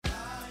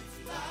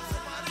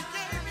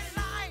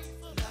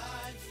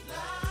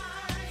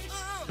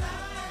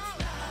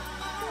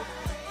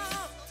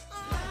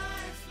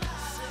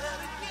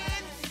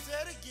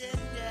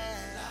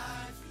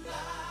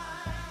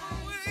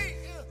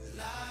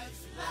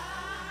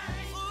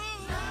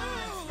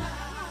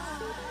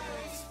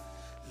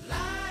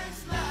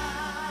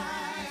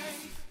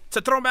It's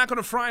a throwback on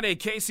a Friday.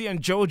 Casey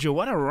and Jojo,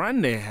 what a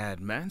run they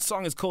had, man.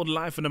 Song is called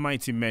Life in the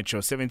Mighty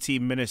Metro.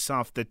 17 minutes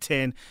after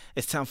 10.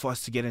 It's time for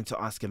us to get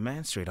into Ask a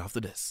Man straight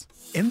after this.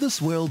 In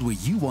this world where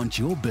you want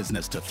your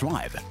business to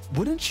thrive,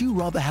 wouldn't you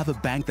rather have a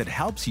bank that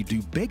helps you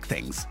do big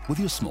things with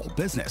your small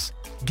business?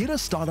 Get a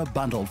startup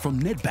bundle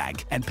from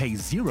Nedbank and pay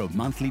 0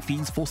 monthly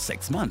fees for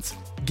 6 months.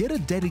 Get a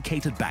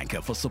dedicated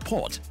banker for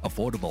support,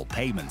 affordable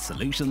payment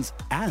solutions,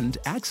 and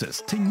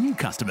access to new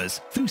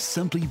customers through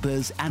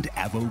SimplyBiz and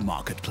Avo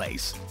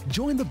Marketplace.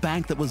 Join the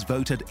bank that was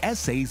voted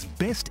SA's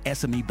best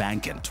SME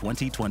bank in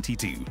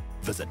 2022.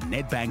 Visit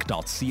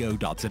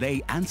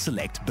nedbank.co.za and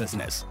select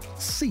business.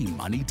 See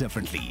money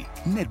differently.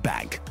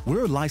 Nedbank.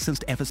 We're a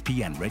licensed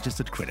FSP and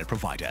registered credit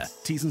provider.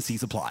 T's and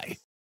C's apply.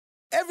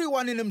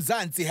 Everyone in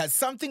Mzansi has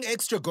something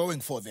extra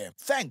going for them,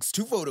 thanks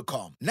to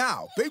Vodacom.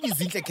 Now, Baby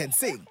Zinhle can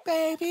sing,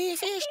 "Baby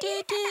Fish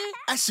Titi,"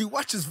 as she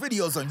watches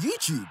videos on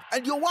YouTube,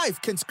 and your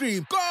wife can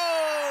scream, "Go!"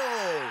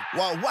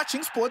 while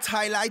watching sports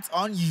highlights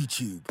on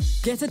YouTube.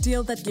 Get a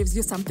deal that gives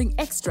you something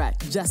extra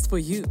just for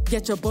you.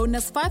 Get your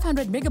bonus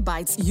 500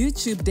 megabytes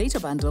YouTube data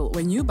bundle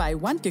when you buy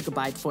 1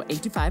 gigabyte for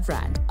 85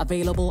 Rand.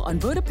 Available on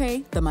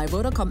VodaPay, the My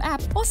Vodacom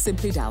app, or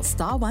simply dial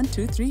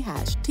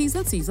 *123#. T's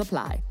and C's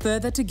apply.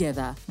 Further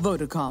together,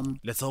 Vodacom.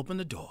 Let's open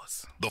the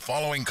doors. The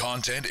following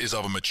content is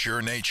of a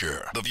mature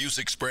nature. The views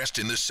expressed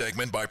in this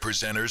segment by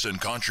presenters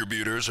and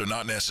contributors are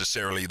not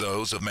necessarily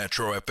those of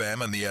Metro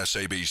FM and the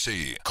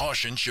SABC.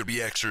 Caution should be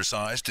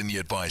exercised in the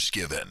advice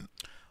given.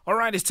 All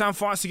right, it's time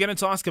for us to get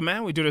into Ask a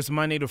Man. We do this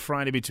Monday to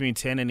Friday between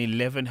 10 and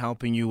 11,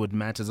 helping you with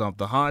matters of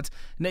the heart.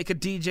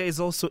 Naked DJ is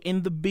also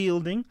in the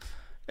building.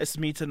 Let's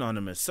meet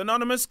Anonymous.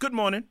 Anonymous, good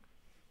morning.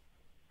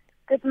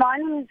 Good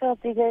morning, Mr.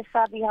 DJ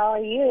Sabi. How are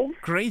you?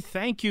 Great,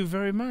 thank you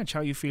very much.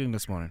 How are you feeling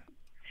this morning?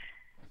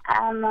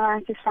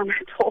 I just want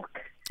to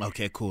talk.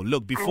 Okay, cool.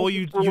 Look, before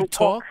you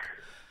talk,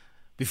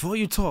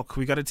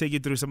 we got to take you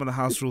through some of the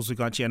house rules we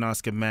got here and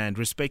Ask a Man.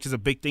 Respect is a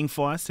big thing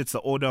for us. It's the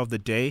order of the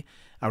day.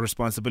 Our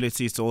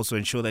responsibility is to also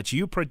ensure that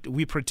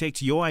we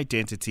protect your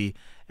identity,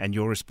 and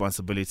your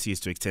responsibility is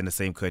to extend the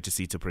same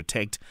courtesy to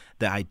protect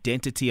the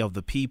identity of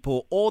the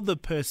people or the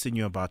person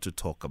you're about to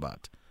talk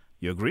about.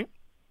 You agree?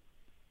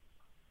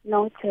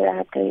 No, sir,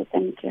 I agree.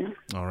 Thank you.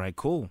 All right,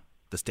 cool.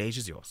 The stage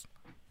is yours.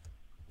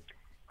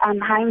 Hi,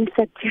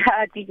 Mr.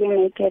 DJ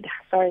Naked.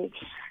 Sorry.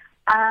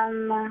 So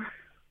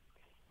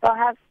I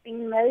have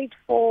been married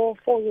for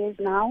 4 years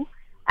now,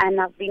 and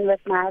I've been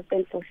with my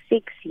husband for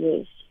 6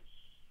 years.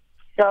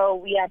 So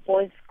we are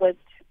both good.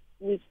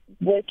 We're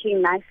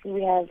working nicely.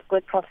 We have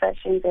good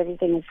professions.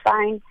 Everything is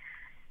fine.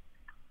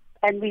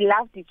 And we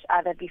loved each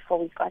other before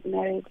we got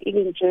married.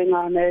 Even during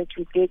our marriage,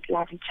 we did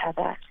love each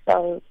other.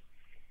 So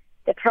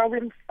the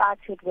problem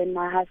started when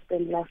my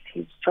husband lost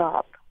his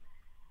job.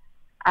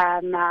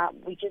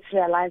 We just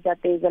realized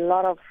that there's a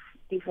lot of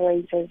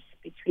differences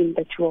between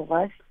the two of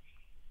us.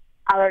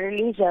 Our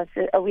religious,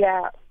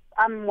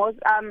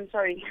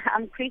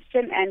 I'm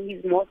Christian and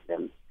he's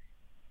Muslim.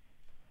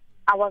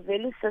 Our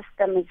value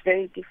system is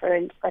very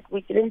different, but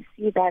we didn't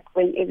see that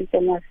when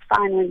everything was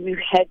fine, when we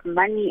had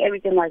money,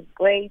 everything was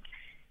great.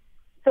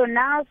 So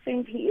now,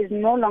 since he is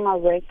no longer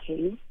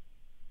working,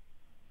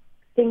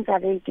 things are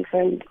very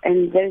different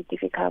and very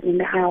difficult in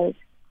the house.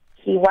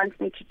 He wants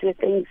me to do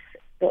things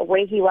the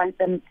way he wants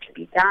them to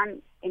be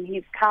done in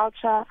his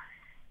culture,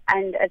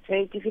 and it's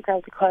very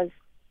difficult because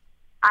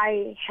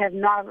I've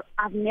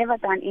never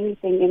done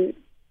anything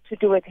to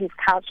do with his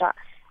culture,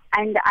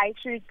 and I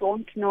actually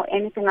don't know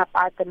anything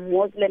about the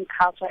Muslim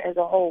culture as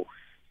a whole.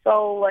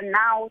 So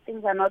now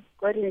things are not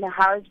good in the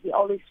house. We're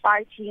always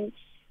fighting.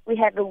 We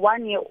have a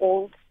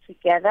 1-year-old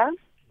together,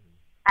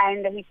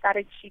 and he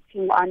started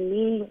cheating on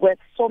me with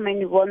so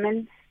many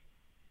women,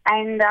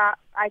 and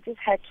I just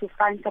had to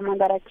find someone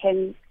that I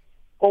can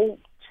go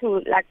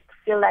to,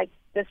 feel like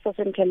this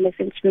person can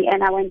listen to me,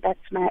 and I went back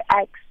to my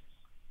ex,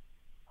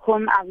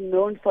 whom I've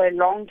known for a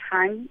long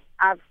time.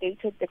 I've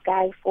dated the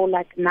guy for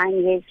 9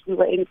 years. We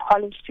were in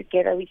college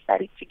together. We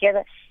studied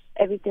together.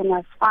 Everything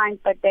was fine.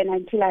 But then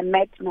until I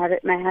met my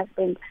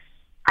husband,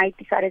 I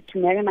decided to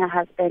marry my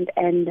husband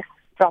and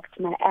dropped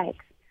my ex.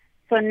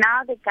 So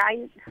now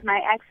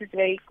my ex is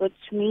very good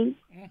to me.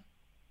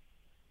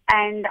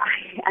 And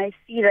I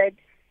see that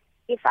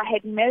if I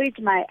had married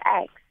my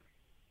ex,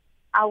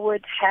 I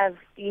would have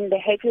been the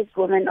happiest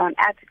woman on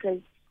earth,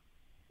 because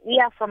we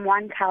are from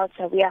one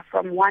culture, we are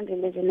from one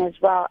religion as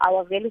well.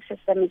 Our value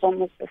system is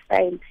almost the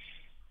same.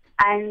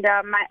 And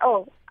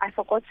I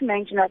forgot to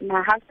mention that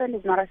my husband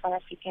is not a South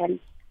African,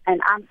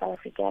 and I'm South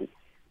African.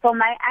 So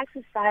my ex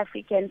is South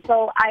African.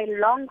 So I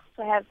long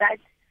to have that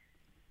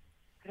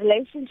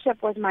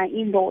relationship with my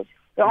in-laws.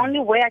 The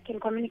only way I can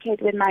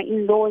communicate with my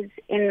in-laws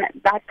in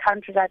that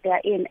country that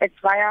they're in, it's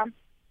via,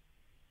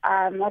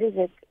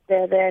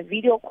 the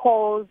video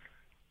calls.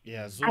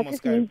 Yeah, Zoom or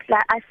Skype.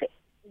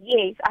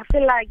 I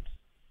feel like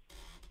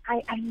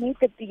I made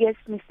the biggest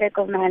mistake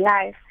of my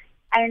life,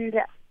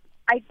 and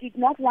I did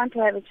not want to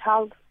have a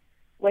child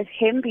with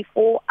him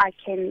before I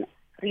can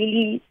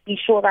really be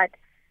sure that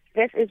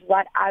this is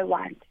what I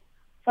want.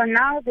 So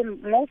now the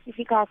most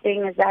difficult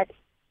thing is that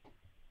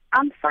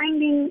I'm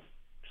finding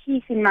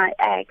peace in my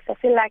ex. I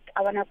feel like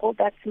I want to go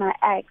back to my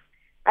ex.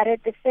 But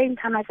at the same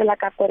time, I feel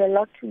like I've got a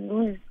lot to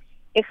lose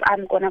if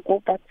I'm going to go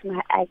back to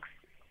my ex.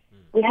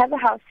 We have a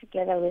house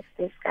together with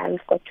this guy.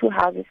 We've got 2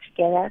 houses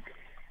together.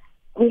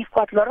 We've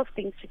got a lot of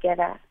things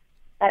together.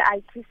 But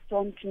I just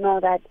don't know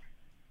that,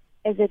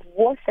 is it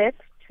worth it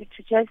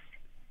to just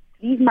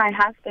leave my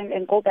husband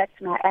and go back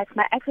to my ex?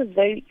 My ex is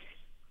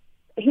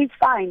he's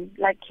fine.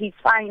 Like, he's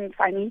fine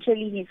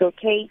financially. He's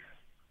okay.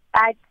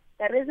 But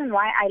the reason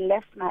why I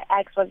left my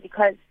ex was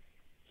because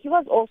he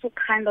was also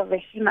kind of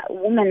a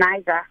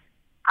womanizer.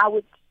 I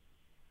would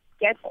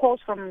get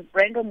calls from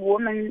random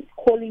women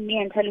calling me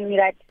and telling me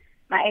that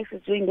my ex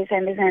is doing this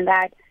and this and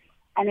that.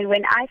 And then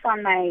when I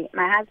found my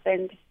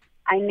husband,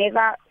 I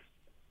never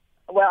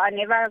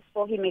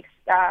saw him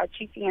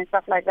cheating and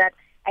stuff like that,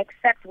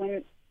 except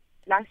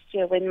last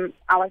year when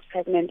I was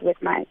pregnant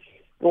with my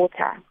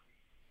daughter.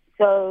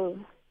 So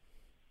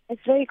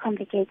it's very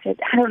complicated.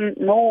 I don't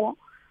know.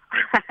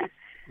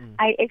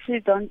 I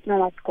actually don't know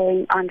what's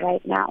going on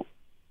right now.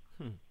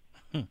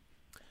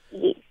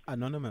 Yes.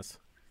 Anonymous.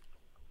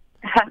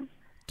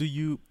 Do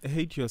you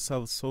hate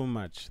yourself so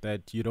much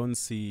that you don't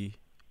see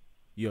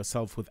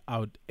yourself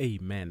without a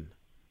man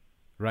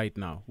right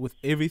now? With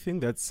everything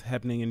that's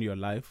happening in your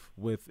life,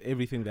 with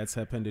everything that's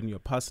happened in your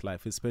past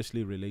life,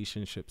 especially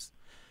relationships,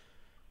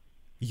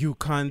 you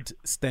can't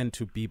stand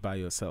to be by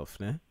yourself,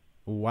 ne?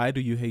 Why do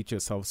you hate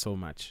yourself so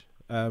much?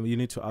 You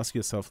need to ask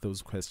yourself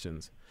those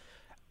questions.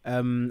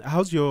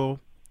 How's your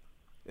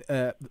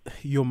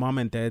mom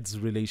and dad's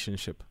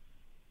relationship?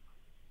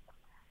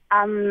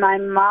 My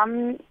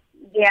mom,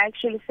 they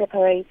actually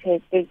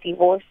separated. They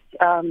divorced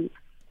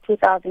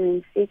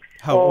 2006.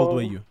 How old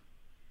were you?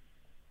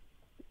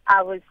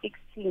 I was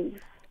 16.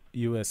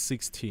 You were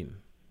 16.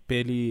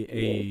 Barely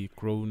a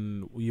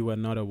grown, you were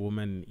not a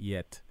woman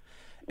yet.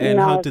 And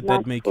no, how did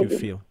that make you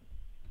feel?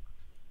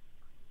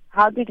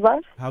 How did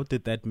what? How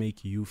did that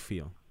make you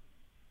feel?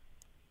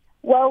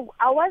 Well,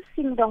 I was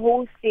seeing the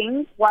whole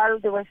thing while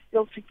they were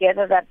still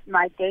together, that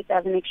my dad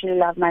doesn't actually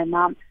love my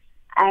mom.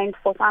 And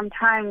for some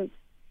time,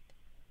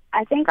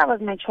 I think I was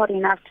mature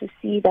enough to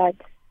see that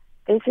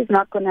this is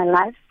not going to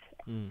last,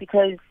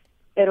 because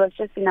it was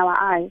just in our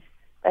eyes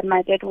that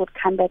my dad would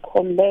come back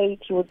home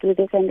late, he would do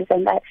this and this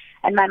and that,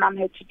 and my mom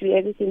had to do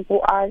everything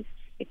for us.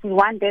 If we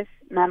want this,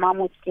 my mom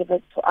would give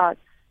it to us.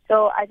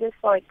 So I just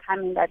saw it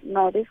coming that,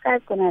 no, this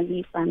guy's going to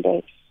leave one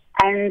day.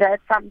 And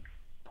at some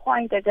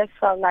point, I just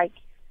felt like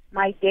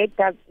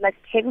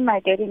having my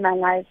dad in my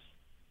life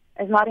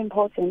is not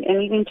important.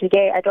 And even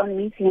today, I don't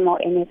miss him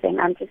or anything.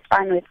 I'm just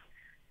fine with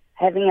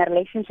having a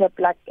relationship,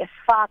 like a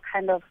far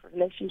kind of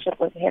relationship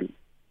with him.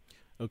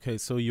 Okay,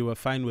 so you were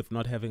fine with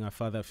not having a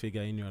father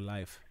figure in your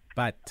life,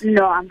 but...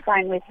 No, I'm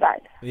fine with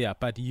that. Yeah,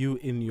 but you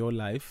in your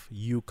life,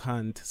 you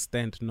can't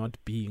stand not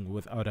being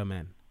without a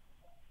man.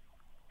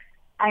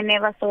 I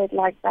never saw it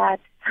like that.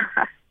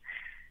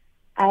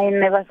 I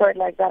never saw it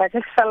like that. I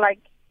just felt like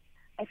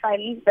if I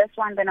leave this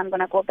one, then I'm going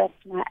to go back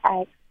to my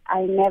ex.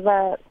 I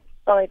never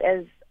saw it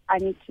as I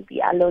need to be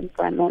alone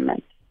for a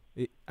moment.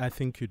 I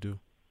think you do.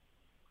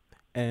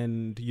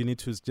 And you need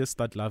to just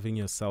start loving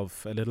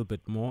yourself a little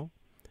bit more.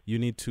 You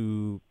need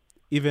to,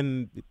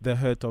 even the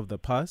hurt of the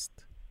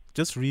past,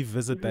 just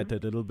revisit that a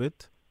little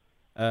bit.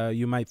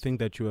 You might think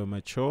that you were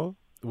mature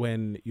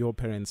when your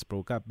parents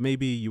broke up.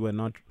 Maybe you were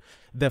not.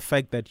 The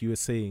fact that you were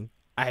saying,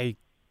 I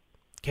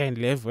can't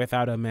live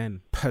without a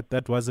man, but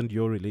that wasn't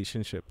your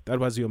relationship. That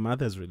was your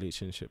mother's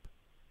relationship.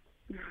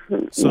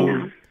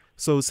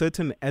 So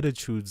certain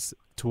attitudes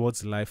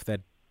towards life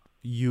that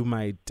you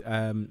might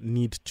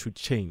need to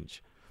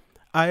change.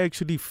 I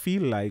actually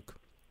feel like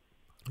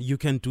you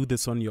can do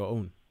this on your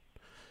own.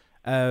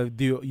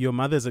 Your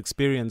mother's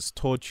experience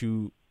taught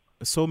you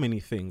so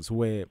many things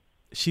where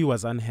she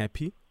was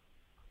unhappy.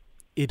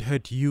 It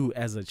hurt you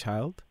as a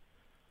child,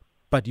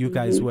 but you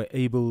guys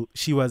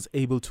she was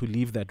able to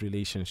leave that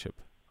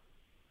relationship.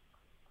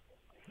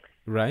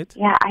 Right?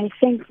 Yeah, I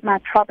think my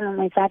problem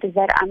with that is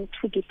that I'm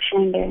too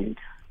dependent.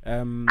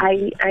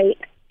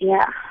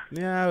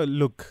 Yeah,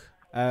 look,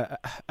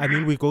 I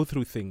mean, we go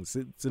through things.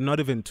 It's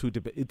not even too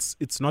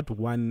it's not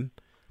one.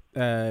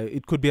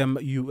 It could be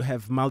you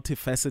have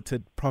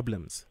multifaceted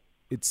problems.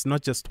 It's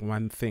not just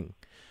one thing,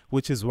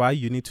 which is why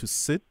you need to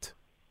sit,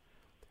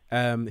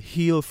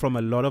 heal from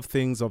a lot of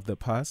things of the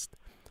past.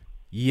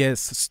 Yes,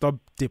 stop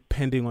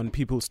depending on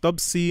people. Stop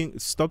seeing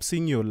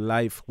your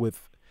life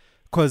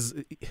because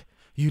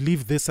you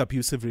leave this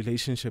abusive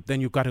relationship,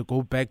 then you got to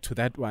go back to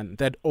that one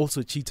that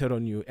also cheated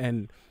on you,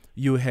 and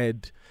you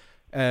had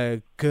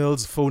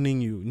girls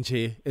phoning you,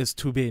 nje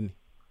estubeni,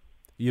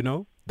 you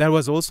know? That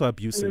was also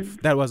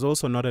abusive. That was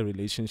also not a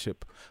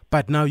relationship.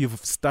 But now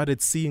you've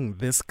started seeing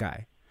this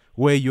guy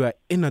where you are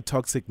in a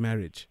toxic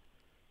marriage.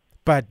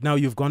 But now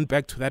you've gone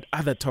back to that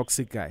other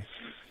toxic guy.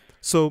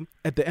 So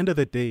at the end of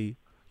the day,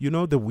 you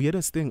know, the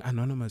weirdest thing,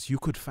 Anonymous, you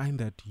could find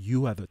that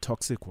you are the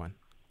toxic one.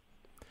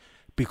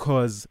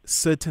 Because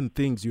certain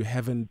things you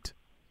haven't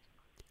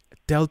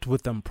dealt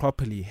with them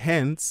properly.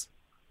 Hence,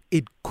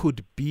 it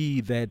could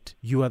be that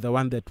you are the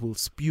one that will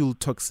spew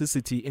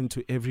toxicity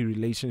into every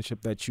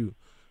relationship that you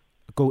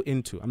go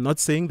into. I'm not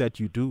saying that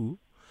you do,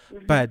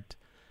 but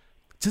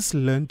just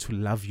learn to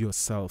love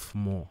yourself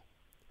more.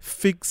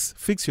 Fix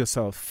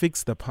yourself.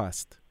 Fix the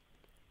past.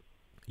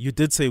 You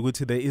did say,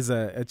 Wuti, there is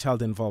a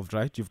child involved,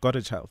 right? You've got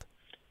a child.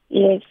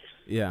 Yes.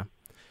 Yeah.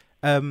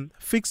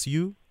 Fix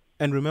you.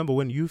 And remember,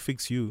 when you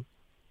fix you,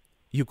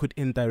 you could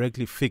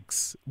indirectly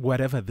fix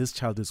whatever this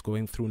child is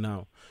going through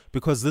now.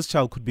 Because this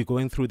child could be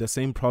going through the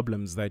same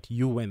problems that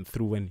you went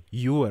through when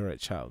you were a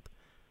child.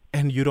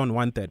 And you don't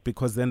want that,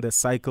 because then the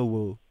cycle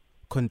will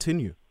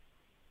continue.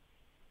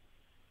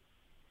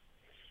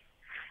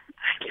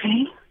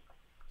 Okay.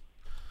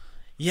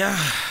 Yeah,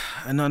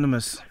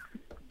 Anonymous.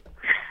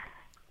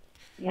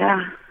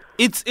 Yeah.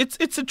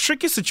 It's a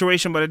tricky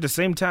situation, but at the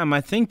same time,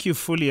 I think you're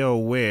fully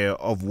aware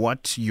of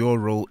what your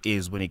role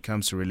is when it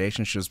comes to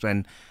relationships.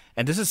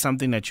 And this is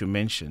something that you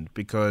mentioned,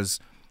 because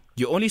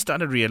you only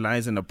started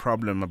realizing a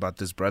problem about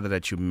this brother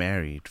that you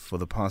married for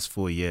the past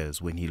 4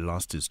 years when he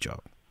lost his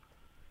job.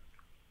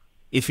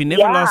 If he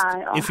never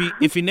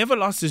if he never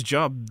lost his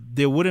job,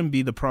 there wouldn't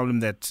be the problem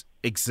that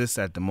exists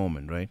at the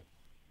moment, right?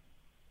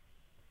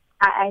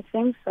 I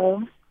think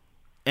so.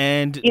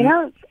 And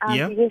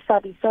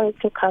sorry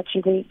to cut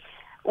you there.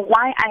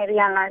 Why I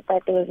realized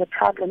that there was a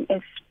problem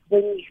is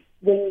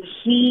when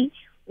he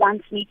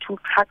wants me to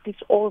practice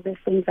all the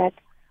things that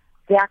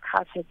their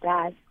culture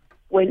does,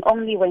 when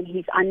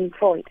he's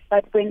unemployed.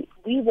 But when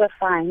we were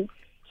fine,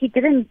 he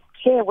didn't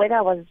care whether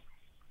I was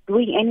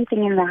doing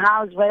anything in the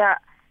house.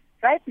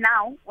 Right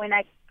now, when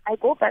I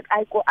go back,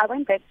 I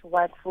went back to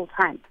work full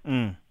time,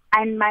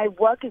 and my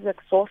work is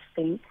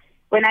exhausting.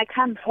 When I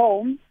come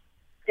home,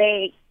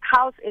 the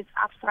house is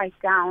upside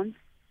down.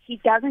 He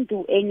doesn't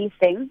do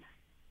anything.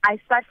 I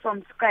start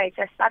from scratch.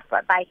 I start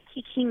by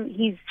kicking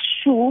his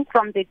shoe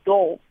from the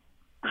door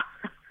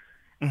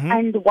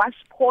and wash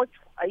pots.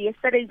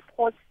 Yesterday's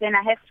pots. Then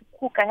I have to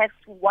cook. I have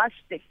to wash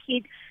the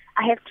kid.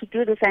 I have to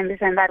do this and this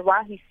and that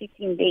while he's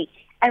sitting there.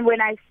 And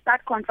when I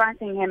start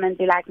confronting him and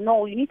be like,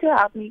 no, you need to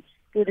help me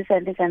do this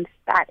and this and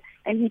that.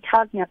 And he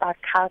tells me about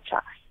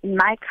culture. In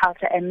my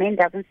culture, a man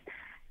doesn't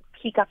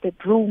pick up the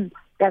broom,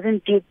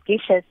 doesn't do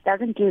dishes,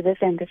 doesn't do this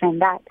and this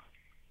and that.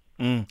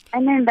 And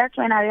then that's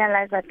when I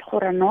realized that,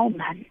 no,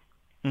 man.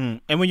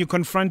 And when you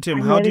confront him,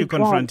 how do you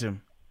confront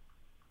him?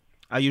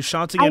 Are you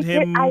shouting at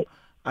him?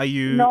 Are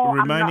you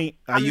reminding?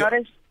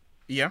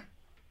 Yeah?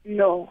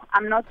 No,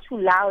 I'm not too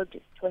loud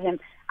to him.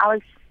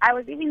 I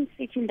was even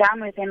sitting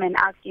down with him and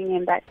asking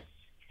him that,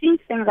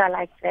 since things are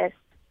like this,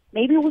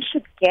 maybe we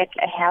should get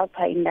a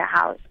helper in the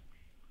house.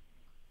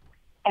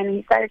 And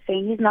he started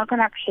saying he's not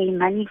going to pay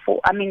money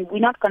we're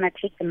not going to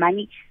take the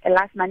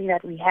last money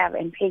that we have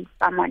and pay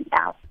someone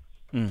else.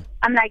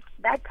 I'm like,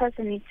 that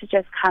person needs to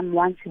just come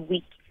once a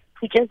week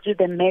to just do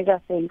the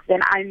major things. Then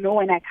I know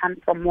when I come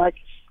from work,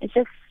 it's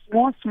just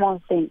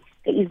small things.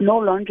 There is no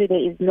laundry, there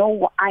is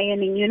no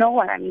ironing, you know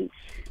what I mean?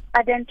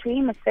 But then to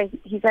him,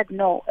 he said,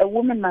 no, a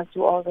woman must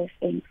do all these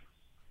things.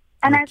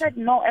 And I said,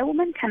 no, a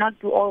woman cannot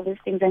do all these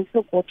things and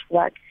still go to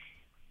work.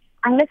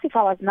 Unless if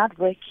I was not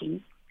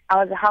working,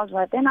 I was a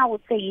housewife, then I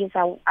would say, yes,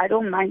 I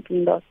don't mind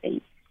doing those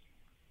things.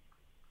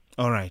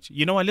 All right.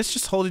 You know what? Let's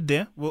just hold it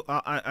there. Well,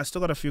 I still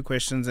got a few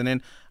questions, and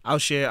then I'll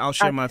share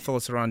my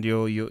thoughts around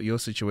your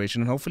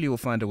situation, and hopefully we'll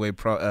find a way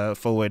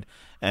forward,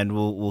 and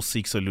we'll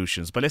seek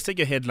solutions. But let's take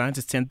your headlines.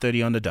 It's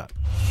 10:30 on the dot.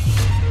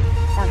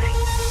 All right.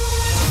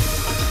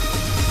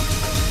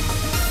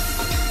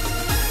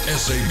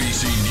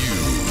 SABC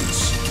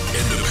News,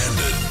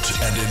 independent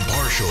and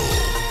impartial.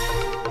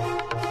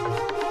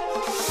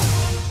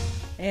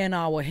 In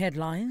our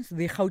headlines,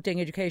 the Gauteng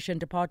Education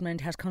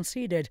Department has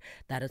conceded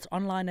that its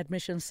online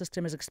admission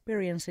system is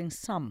experiencing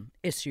some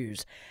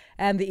issues.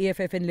 And the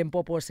EFF in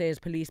Limpopo says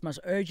police must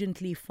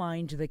urgently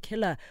find the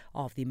killer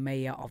of the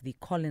mayor of the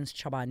Collins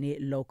Chabane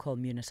local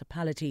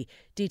municipality.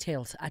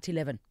 Details at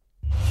 11.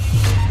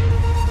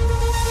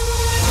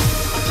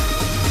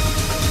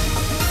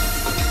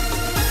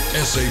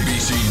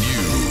 SABC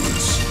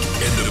News,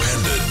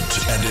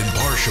 independent and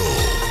impartial.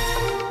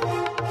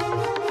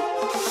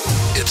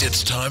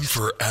 It's time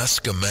for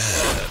Ask a Man.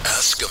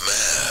 Ask a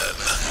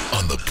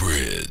Man on the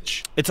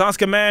bridge. It's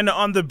Ask a Man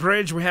on the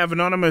bridge. We have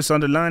Anonymous on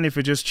the line. If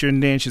you just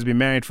tuned in, she's been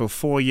married for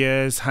 4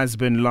 years.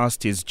 Husband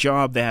lost his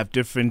job. They have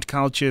different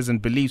cultures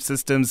and belief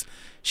systems.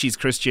 She's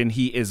Christian.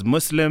 He is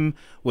Muslim.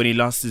 When he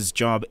lost his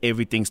job,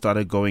 everything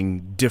started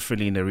going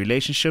differently in the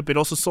relationship. It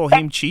also saw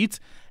him cheat,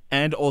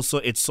 and also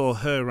it saw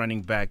her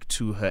running back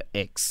to her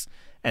ex.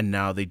 And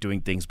now they're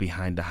doing things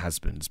behind the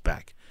husband's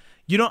back.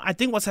 You know, I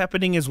think what's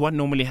happening is what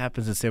normally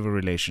happens in several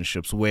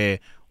relationships, where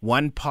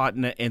one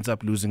partner ends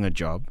up losing a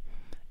job,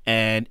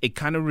 and it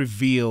kind of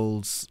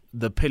reveals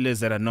the pillars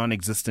that are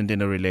non-existent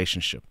in a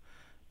relationship.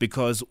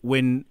 Because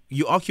when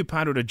you're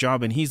occupied with a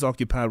job and he's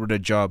occupied with a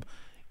job,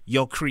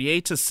 you'll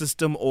create a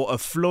system or a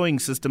flowing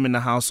system in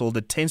the household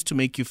that tends to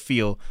make you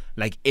feel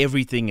like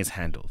everything is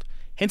handled.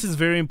 Hence, it's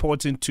very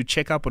important to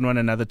check up on one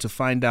another to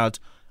find out,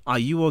 are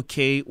you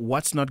okay?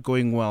 What's not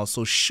going well?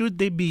 So should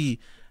there be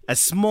a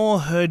small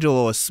hurdle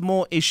or a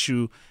small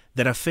issue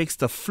that affects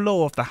the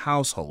flow of the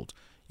household,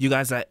 you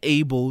guys are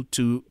able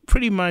to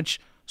pretty much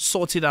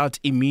sort it out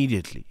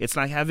immediately. It's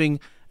like having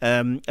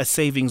a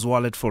savings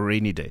wallet for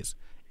rainy days.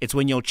 It's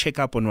when you'll check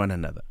up on one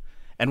another.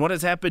 And what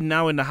has happened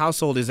now in the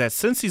household is that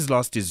since he's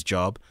lost his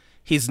job,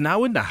 he's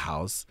now in the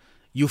house.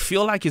 You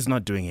feel like he's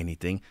not doing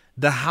anything.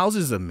 The house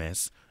is a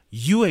mess.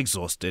 You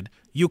exhausted.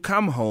 You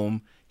come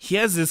home.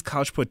 Here's this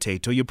couch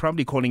potato. You're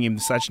probably calling him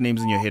such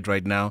names in your head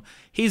right now.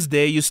 He's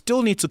there. You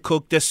still need to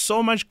cook. There's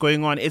so much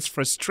going on. It's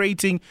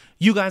frustrating.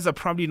 You guys are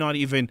probably not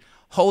even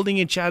holding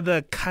each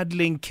other,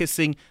 cuddling,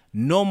 kissing.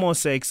 No more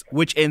sex,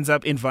 which ends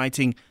up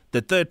inviting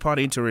the third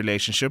party into a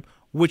relationship,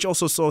 which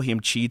also saw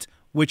him cheat,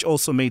 which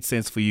also made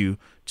sense for you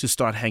to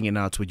start hanging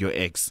out with your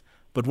ex.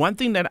 But one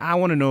thing that I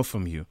want to know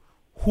from you,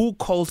 who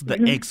called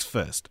the ex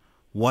first?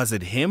 Was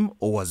it him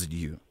or was it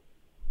you?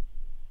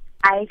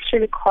 I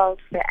actually called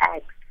the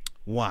ex.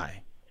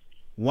 Why?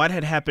 What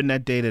had happened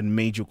that day that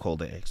made you call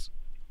the ex?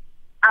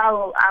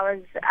 Oh, I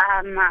was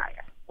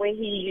where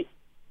he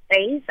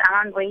stays,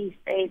 around where he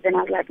stays, and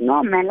I was like,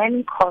 no, man, let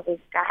me call this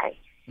guy.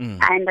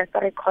 And I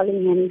started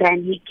calling him.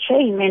 Then he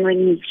came, and when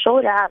he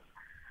showed up,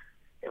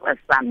 there was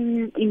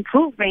some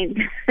improvement.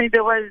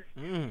 There was,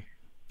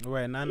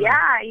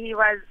 yeah, he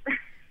was,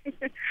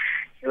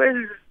 he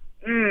was.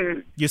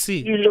 You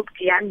see, he looked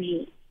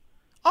yummy.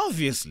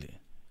 Obviously,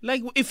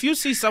 like if you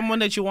see someone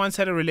that you once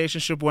had a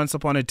relationship once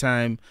upon a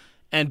time,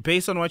 and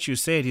based on what you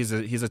said, he's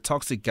a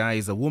toxic guy,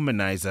 he's a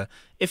womanizer.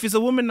 If he's a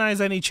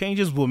womanizer and he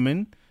changes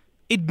women,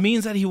 it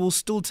means that he will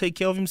still take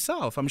care of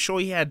himself. I'm sure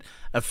he had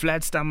a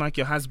flat stomach.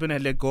 Your husband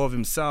had let go of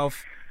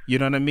himself. You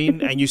know what I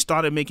mean? And you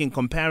started making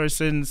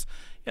comparisons.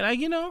 You're like,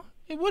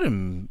 it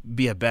wouldn't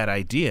be a bad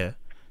idea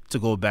to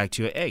go back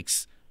to your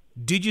ex.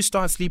 Did you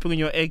start sleeping with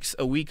your ex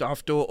a week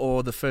after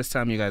or the first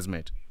time you guys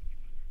met?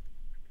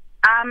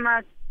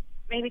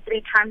 Maybe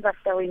 3 times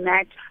after we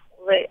met.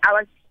 I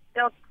was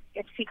still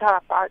skeptical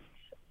about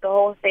the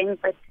whole thing,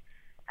 but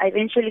I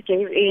eventually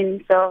gave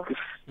in. So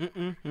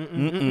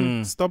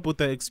Stop with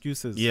the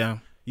excuses. Yeah.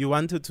 You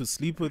wanted to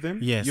sleep with him.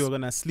 Yes. You're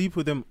gonna sleep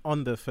with him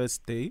on the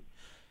first day.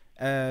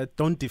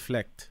 Don't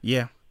deflect.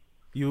 Yeah.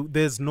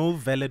 There's no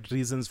valid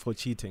reasons for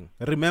cheating.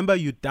 Remember,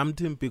 you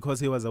dumped him because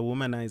he was a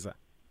womanizer.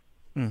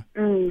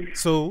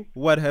 So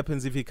what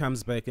happens if he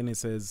comes back and he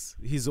says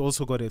he's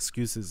also got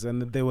excuses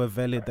and they were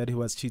valid that he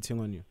was cheating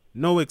on you?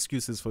 No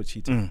excuses for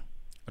cheating.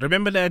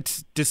 Remember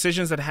that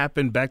decisions that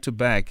happen back to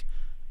back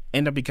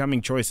end up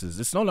becoming choices.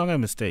 It's no longer a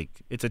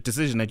mistake. It's a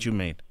decision that you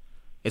made.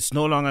 It's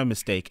no longer a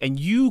mistake. And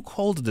you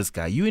called this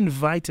guy. You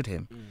invited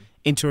him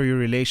into your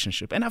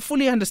relationship. And I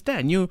fully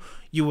understand. You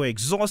were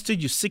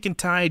exhausted. You're sick and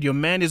tired. Your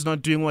man is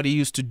not doing what he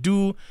used to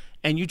do.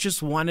 And you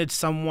just wanted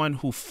someone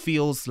who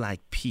feels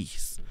like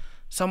peace.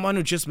 Someone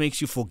who just makes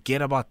you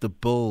forget about the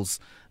bills,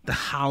 the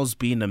house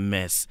being a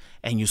mess,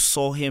 and you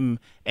saw him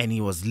and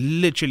he was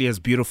literally as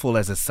beautiful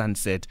as a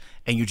sunset,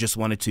 and you just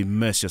wanted to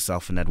immerse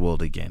yourself in that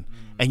world again.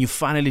 And you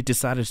finally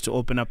decided to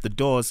open up the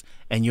doors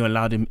and you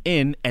allowed him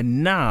in,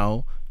 and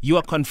now you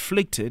are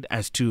conflicted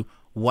as to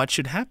what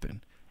should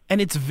happen. And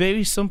it's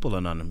very simple,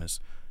 Anonymous.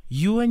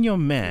 You and your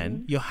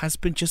man, your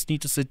husband, just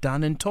need to sit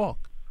down and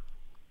talk.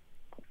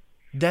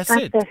 That's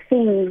it. The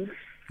thing.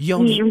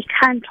 We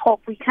can't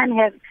talk. We can't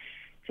have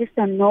just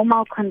a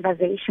normal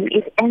conversation.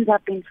 It ends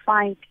up in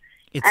fight,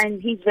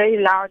 and he's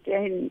very loud.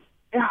 And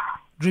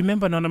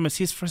remember, Anonymous,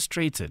 he's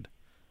frustrated.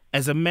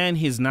 As a man,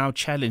 he's now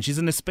challenged. He's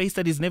in a space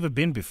that he's never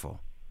been before.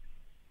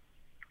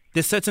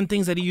 There's certain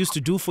things that he used to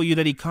do for you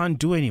that he can't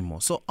do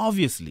anymore. So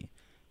obviously,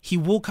 he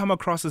will come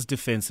across as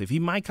defensive. He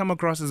might come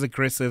across as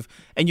aggressive,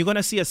 and you're going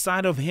to see a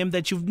side of him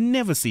that you've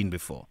never seen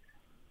before.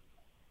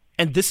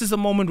 And this is a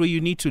moment where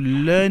you need to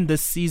learn the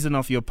season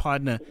of your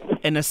partner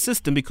and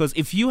assist him, because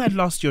if you had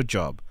lost your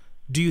job,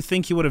 do you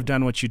think he would have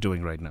done what you're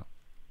doing right now?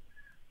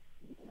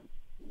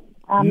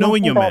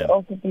 Knowing your man.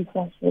 Also be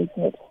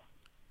frustrated.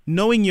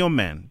 Knowing your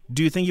man,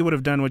 do you think he would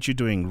have done what you're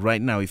doing right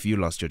now if you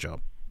lost your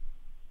job?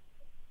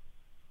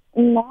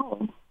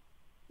 No.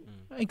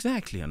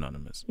 Exactly,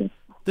 Anonymous.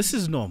 This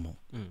is normal.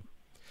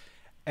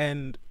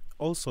 And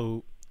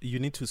also, you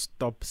need to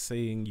stop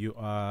saying you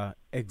are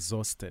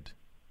exhausted,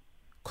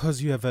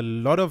 because you have a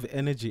lot of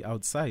energy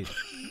outside.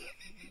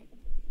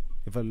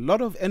 You have a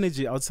lot of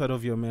energy outside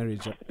of your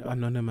marriage,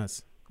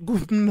 Anonymous.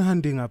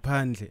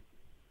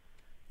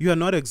 You are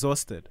not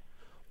exhausted.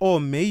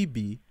 Or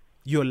maybe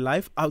your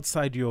life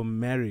outside your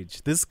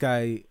marriage. This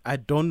guy, I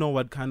don't know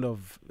what kind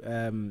of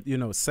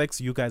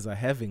sex you guys are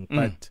having,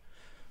 but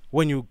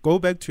when you go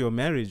back to your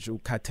marriage, you're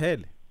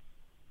tired.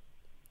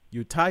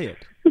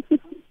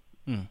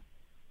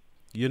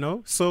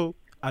 So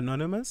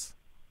Anonymous,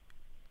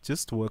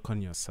 just work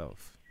on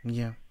yourself.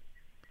 Yeah.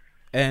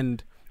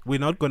 And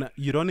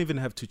you don't even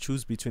have to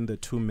choose between the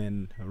two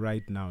men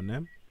right now,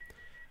 né?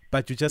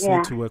 But you just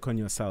need to work on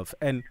yourself.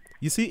 And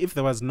you see, if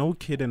there was no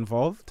kid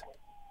involved,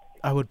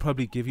 I would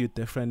probably give you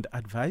different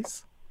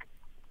advice.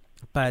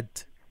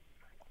 But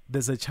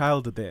there's a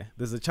child there.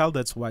 There's a child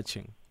that's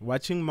watching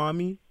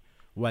mommy,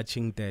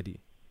 watching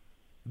daddy.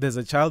 There's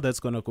a child that's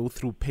going to go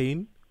through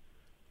pain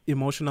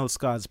emotional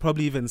scars,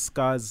 probably even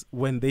scars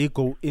when they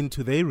go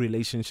into their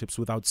relationships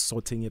without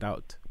sorting it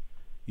out.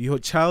 Your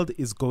child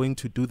is going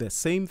to do the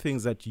same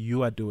things that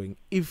you are doing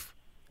if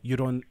you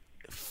don't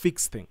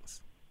fix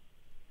things.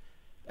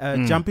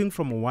 Jumping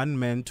from one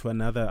man to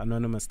another,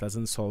 Anonymous,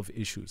 doesn't solve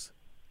issues.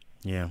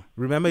 Yeah.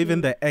 Remember,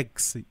 even the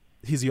ex,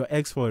 he's your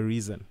ex for a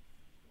reason.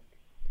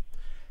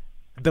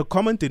 The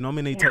common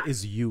denominator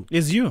is you.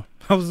 It's you.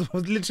 I was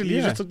literally,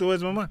 you just took the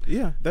words from my mouth.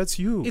 Yeah, that's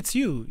you. It's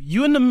you.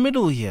 You're in the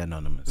middle here,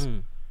 Anonymous.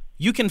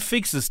 You can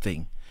fix this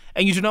thing.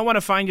 And you do not want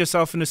to find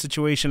yourself in a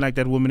situation like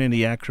that woman in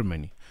the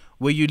acrimony,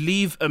 where you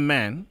leave a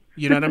man,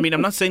 you know what I mean?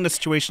 I'm not saying the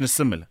situation is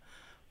similar.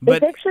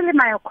 But it's actually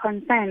my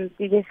concern,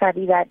 DJ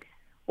Sadi, that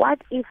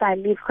what if I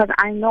leave? Because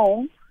I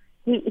know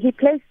he's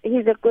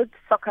a good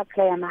soccer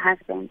player, my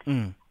husband,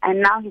 and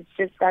now he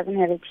just doesn't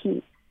have a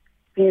team.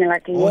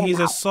 Like he's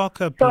now. a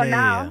soccer player. So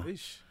now,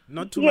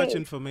 not too much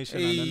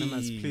information,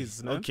 Anonymous,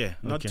 please. No? Okay.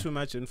 Not too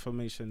much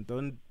information.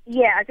 Don't.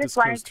 Yeah, I just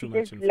wanted to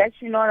just let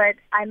you know that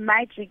I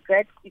might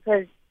regret,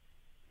 because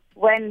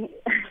when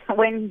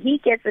he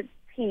gets a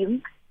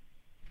team,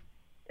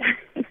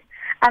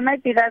 I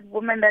might be that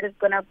woman that is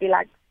gonna be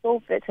like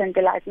so bitter and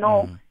be like,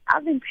 no,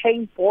 I've been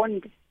paying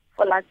bond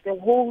for like the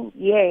whole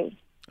year.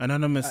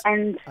 Anonymous.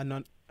 And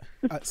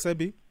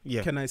Sebi,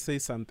 can I say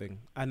something?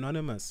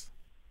 Anonymous,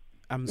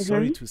 I'm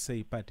sorry to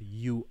say, but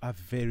you are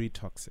very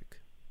toxic.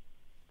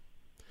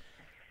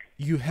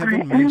 You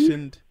haven't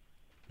mentioned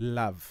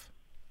love.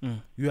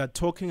 You are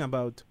talking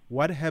about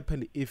what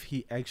happened if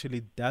he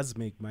actually does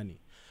make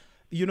money.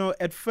 You know,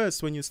 at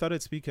first when you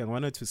started speaking, I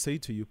wanted to say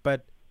to you,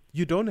 but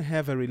you don't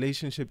have a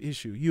relationship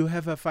issue. You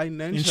have a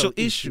financial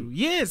issue.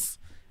 Yes.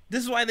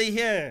 This is why they're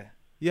here.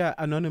 Yeah,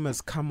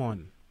 Anonymous, come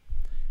on.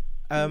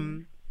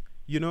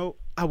 You know,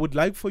 I would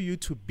like for you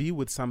to be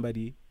with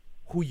somebody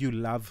who you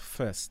love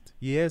first.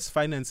 Yes,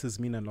 finances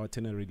mean a lot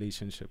in a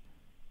relationship.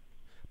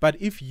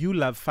 But if you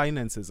love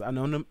finances,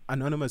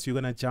 Anonymous, you're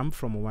going to jump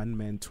from one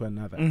man to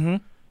another.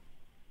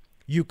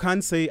 You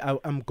can't say,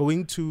 I'm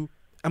going to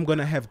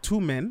have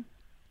two men,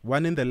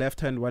 one in the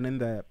left hand, one in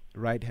the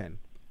right hand.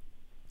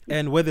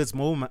 And where there's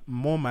more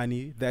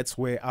money, that's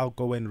where I'll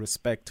go and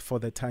respect for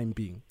the time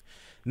being.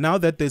 Now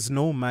that there's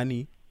no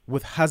money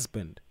with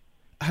husband,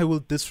 I will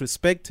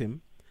disrespect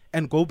him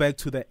and go back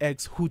to the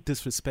ex who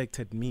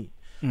disrespected me.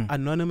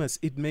 Anonymous,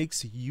 it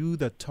makes you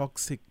the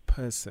toxic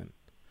person.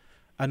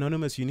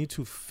 Anonymous, you need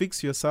to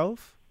fix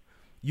yourself.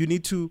 You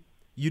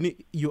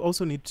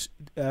also need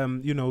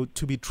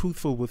to be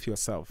truthful with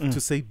yourself, to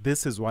say,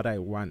 this is what I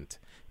want.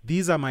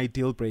 These are my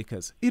deal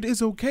breakers. It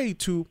is okay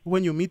to,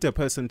 when you meet a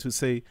person, to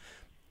say,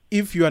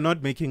 if you are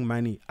not making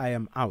money, I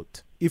am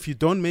out. If you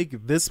don't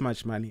make this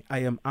much money, I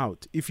am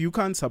out. If you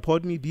can't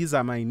support me, these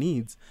are my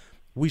needs.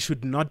 We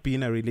should not be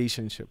in a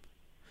relationship.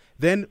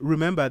 Then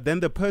remember, then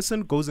the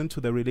person goes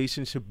into the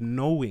relationship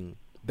knowing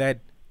that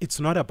it's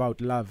not about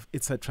love,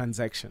 it's a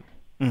transaction.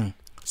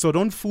 So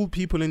don't fool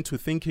people into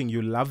thinking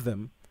you love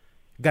them.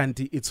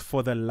 Gandhi, it's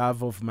for the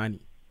love of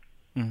money.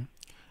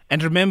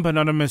 And remember,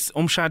 Anonymous,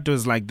 umshado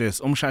is like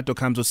this. Umshado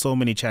comes with so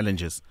many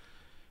challenges.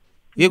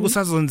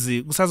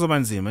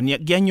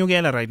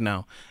 Kusazobanzima right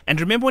now.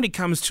 And remember, when it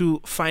comes to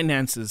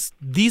finances,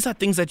 these are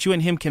things that you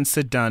and him can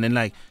sit down and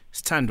like,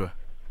 Standwa,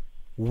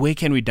 where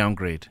can we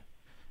downgrade?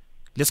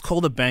 Let's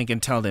call the bank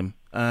and tell them,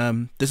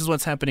 this is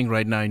what's happening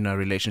right now in our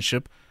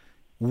relationship.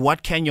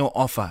 What can you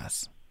offer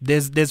us?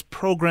 There's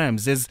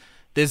programs,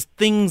 there's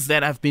things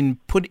that have been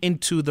put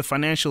into the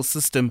financial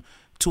system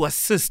to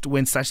assist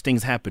when such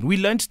things happen. We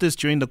learned this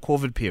during the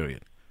COVID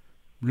period.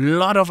 A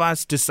lot of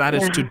us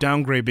decided to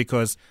downgrade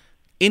because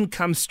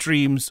income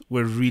streams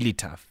were really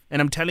tough.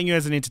 And I'm telling you,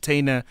 as an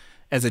entertainer,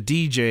 as a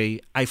DJ,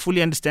 I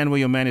fully understand where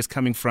your man is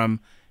coming from.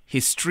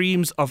 His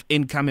streams of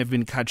income have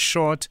been cut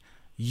short.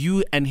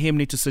 You and him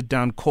need to sit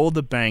down, call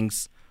the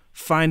banks,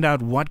 find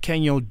out what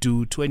can you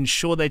do to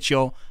ensure that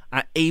you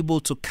are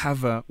able to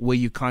cover where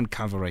you can't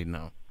cover right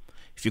now.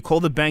 If you call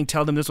the bank,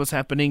 tell them this was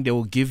happening, they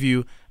will give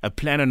you a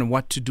plan on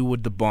what to do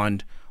with the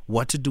bond,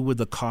 what to do with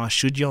the car,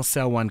 should you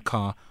sell one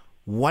car,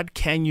 what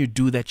can you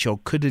do that you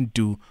couldn't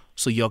do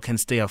so you can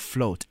stay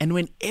afloat. And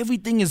when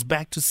everything is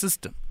back to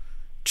system,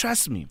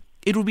 trust me,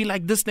 it will be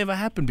like this never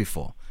happened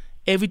before.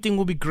 Everything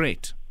will be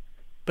great.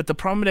 But the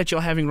problem that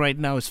you're having right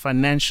now is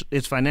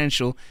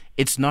financial.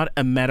 It's not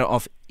a matter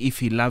of if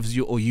he loves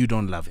you or you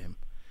don't love him.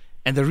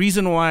 And the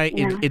reason why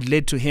it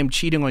led to him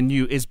cheating on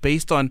you is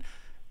based on,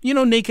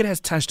 Naked has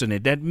touched on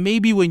it, that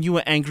maybe when you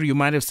were angry, you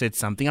might have said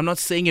something. I'm not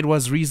saying it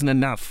was reason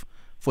enough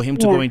for him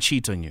to go and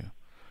cheat on you.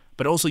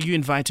 But also you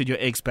invited your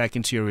ex back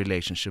into your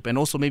relationship. And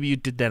also maybe you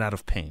did that out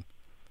of pain.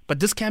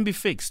 But this can be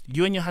fixed.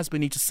 You and your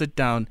husband need to sit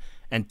down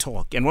and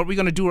talk. And what we're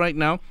going to do right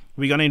now,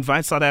 we're going to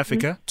invite South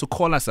Africa to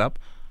call us up.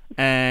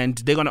 And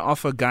they're going to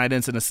offer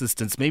guidance and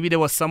assistance. Maybe there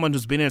was someone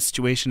who's been in a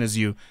situation as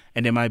you,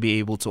 and they might be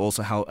able to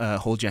also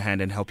hold your hand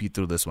and help you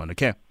through this one,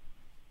 okay?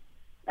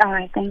 All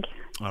right, thank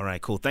you. All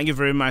right, cool. Thank you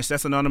very much.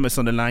 That's Anonymous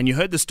on the line. You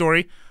heard the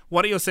story.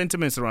 What are your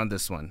sentiments around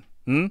this one?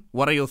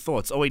 What are your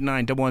thoughts?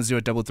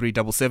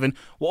 089-110-3377.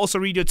 We'll also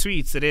read your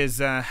tweets. It is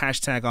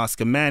hashtag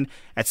Ask a Man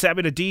at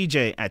Sabina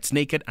DJ at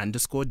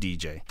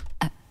naked_DJ.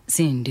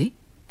 Cindy,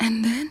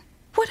 and then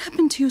what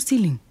happened to your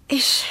ceiling?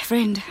 Ish,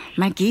 friend,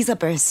 my geyser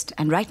burst,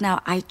 and right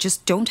now I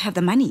just don't have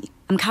the money.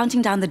 I'm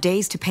counting down the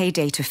days to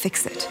payday to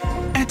fix it.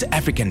 At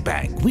African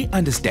Bank, we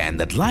understand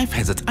that life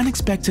has its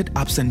unexpected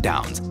ups and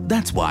downs.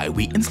 That's why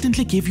we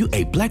instantly give you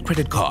a black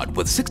credit card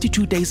with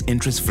 62 days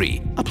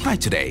interest-free. Apply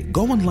today,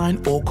 go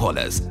online or call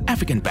us.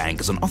 African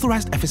Bank is an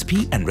authorized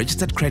FSP and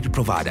registered credit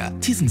provider.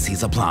 T's and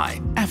C's apply.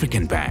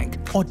 African Bank,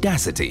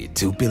 audacity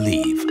to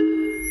believe.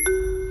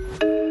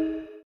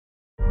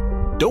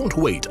 Don't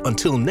wait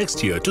until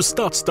next year to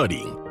start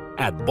studying.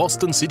 At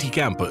Boston City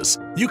Campus,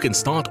 you can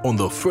start on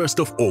the 1st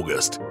of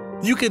August.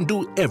 You can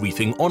do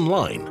everything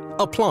online.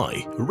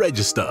 Apply,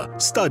 register,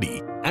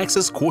 study,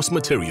 access course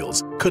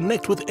materials,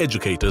 connect with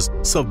educators,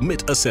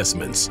 submit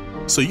assessments.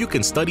 So you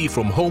can study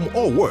from home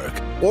or work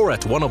or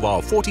at one of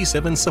our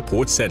 47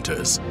 support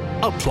centers.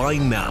 Apply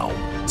now.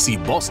 See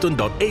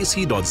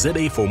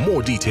boston.ac.za for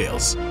more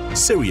details.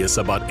 Serious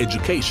about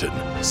education,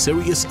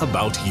 serious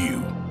about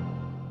you.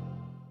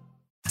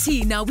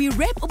 Now we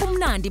rep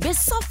Ubumnandi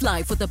Best Soft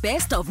Life for the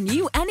best of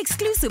new and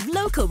exclusive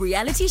local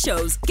reality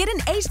shows. Get an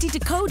HD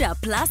decoder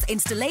plus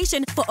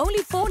installation for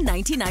only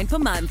 $4.99 per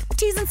month.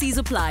 T's and C's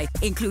apply.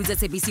 Includes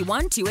SABC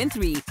 1, 2 and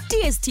 3.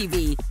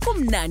 DSTV.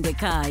 Kumnandi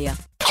Kaya.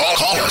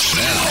 Call us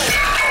now.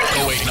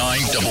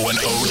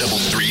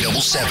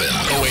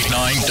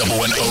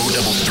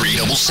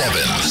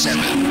 089-110-3377.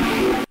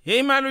 089-110-3377.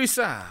 Hey,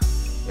 Maluisa.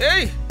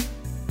 Hey,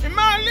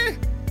 Mali.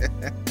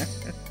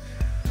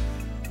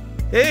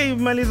 Hey,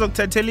 Mali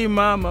Zoktateli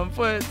Mama.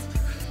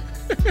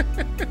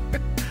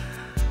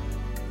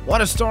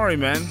 What a story,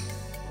 man.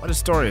 What a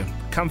story.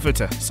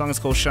 Comforter. Song is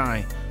called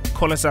Shine.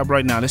 Call us up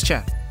right now. Let's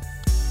chat.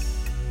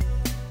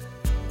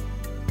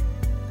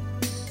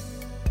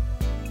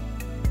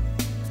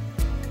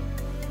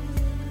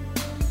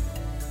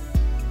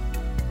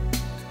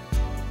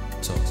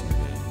 Talk to me,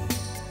 baby.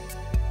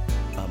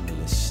 I'm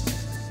listening.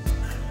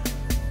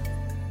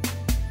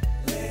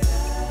 Lay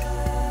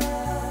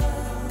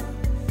down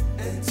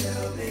and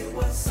tell me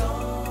what's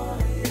on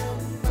your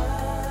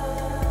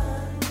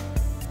mind.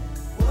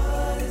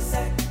 What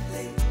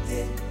exactly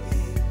did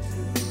he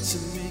do to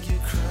make you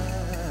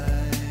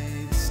cry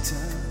this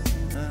time?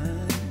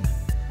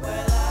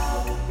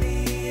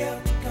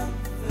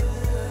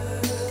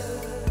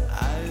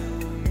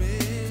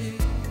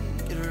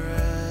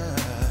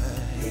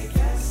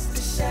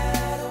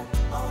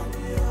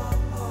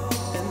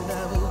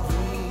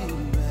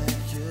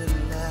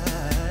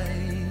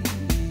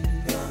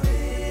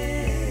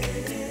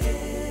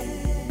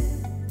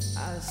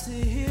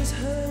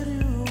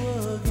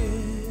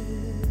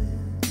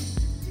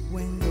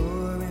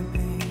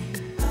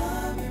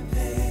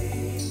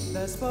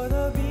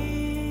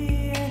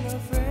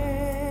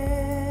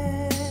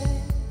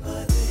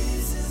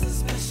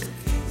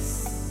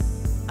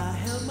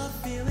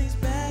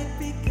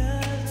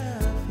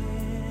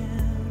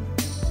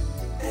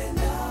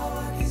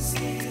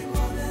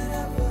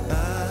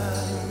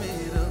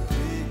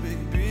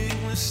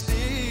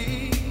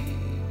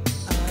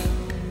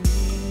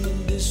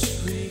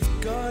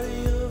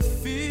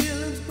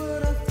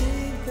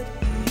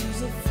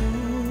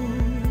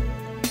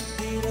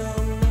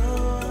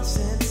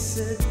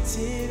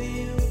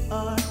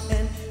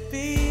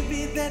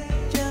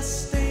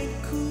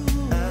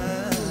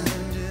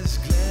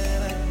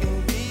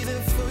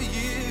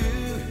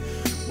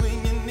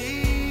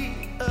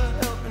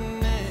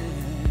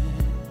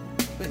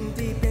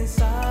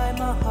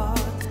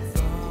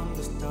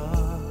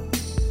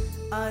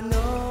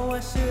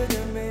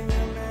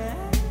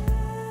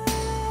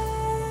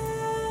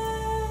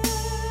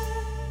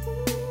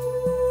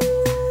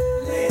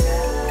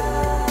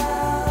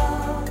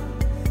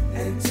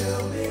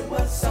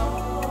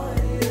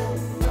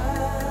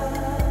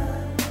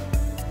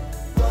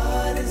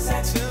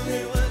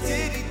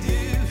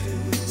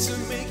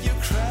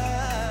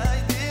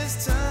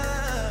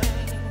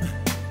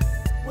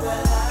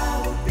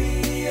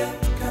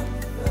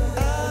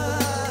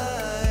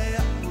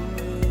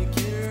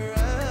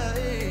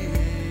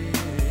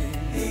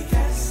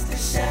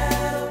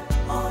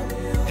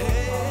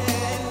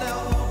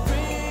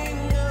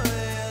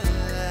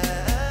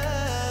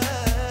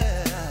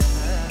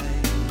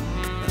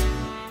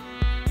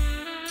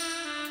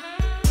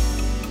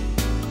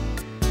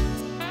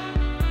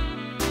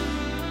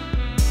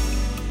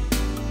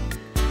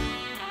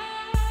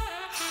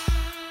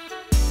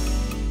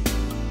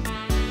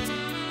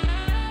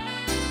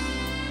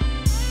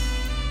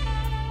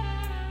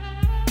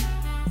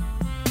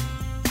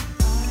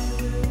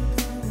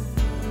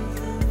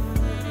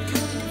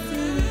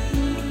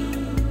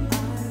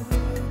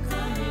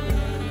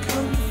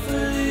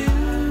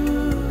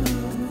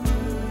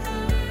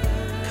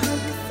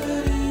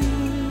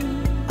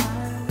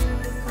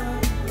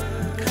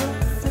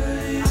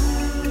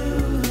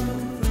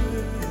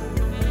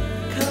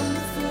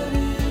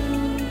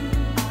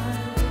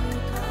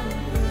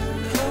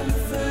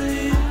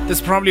 That's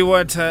probably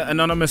what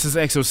Anonymous's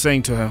ex was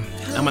saying to her.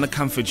 I'm going to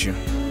comfort you.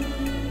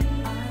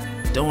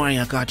 Don't worry,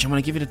 I got you. I'm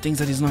going to give you the things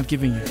that he's not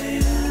giving you.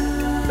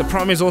 The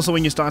problem is also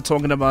when you start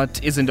talking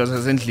about isn't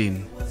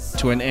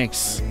to an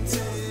ex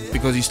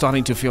because you're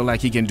starting to feel like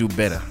he can do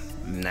better.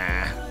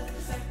 Nah.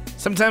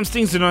 Sometimes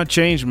things do not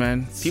change,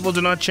 man. People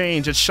do not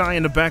change. It's Shy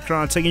in the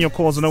background taking your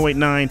calls on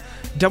 089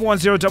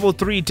 110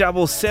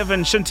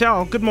 3377.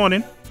 Chantel, good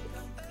morning.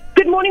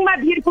 Good morning, my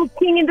beautiful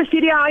king in the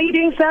studio. How are you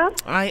doing, sir?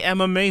 I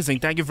am amazing.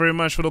 Thank you very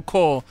much for the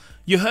call.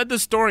 You heard the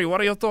story. What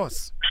are your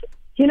thoughts?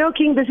 You know,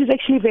 King, this is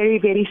actually very,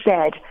 very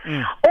sad.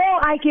 All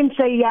I can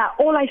say,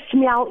 all I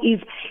smell is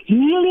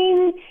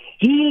healing,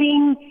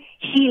 healing,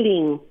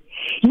 healing.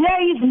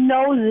 There is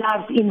no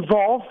love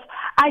involved.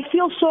 I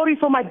feel sorry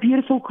for my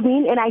beautiful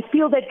queen, and I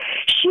feel that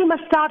she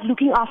must start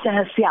looking after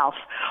herself.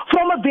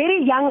 From a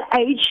very young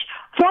age,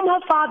 from her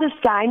father's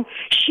time,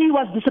 she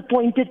was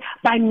disappointed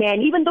by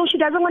men, even though she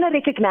doesn't want to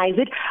recognize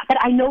it, but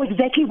I know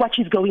exactly what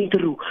she's going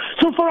through.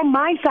 So from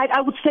my side,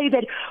 I would say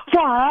that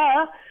for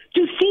her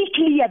to see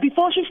clear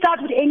before she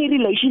starts with any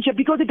relationship,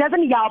 because it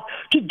doesn't help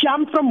to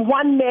jump from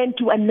one man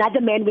to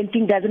another man when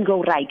things doesn't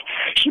go right.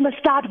 She must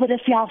start with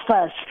herself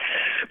first.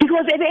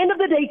 Because at the end of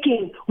the day,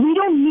 King, we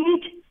don't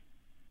need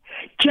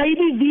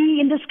JBV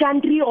in this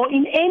country or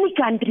in any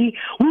country.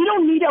 We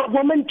don't need a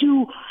woman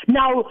to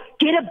now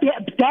get a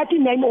dirty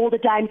name all the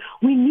time.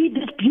 We need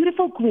this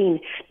beautiful queen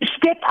to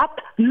step up,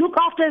 look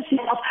after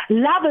herself,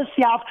 love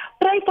herself,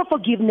 pray for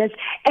forgiveness,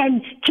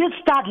 and just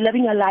start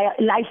living her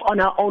life on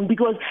her own.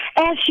 Because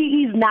as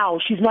she is now,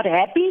 she's not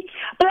happy.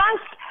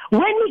 Plus,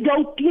 when we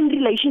go in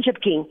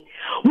relationship, King,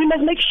 we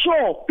must make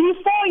sure,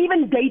 before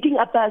even dating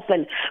a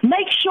person,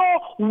 make sure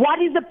what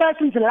is the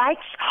person's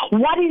likes,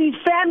 what is his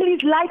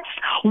family's likes,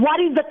 what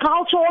is the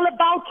culture all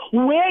about,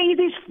 where is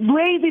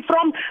he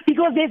from,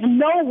 because there's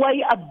no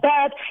way a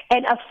bird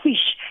and a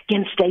fish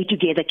can stay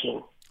together,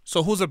 King.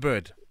 So who's a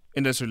bird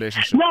in this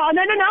relationship? No.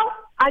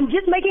 I'm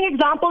just making an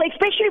example,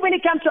 especially when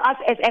it comes to us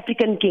as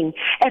African kings.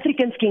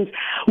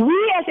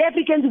 We as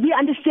Africans, we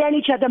understand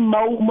each other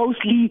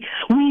mostly.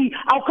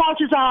 Our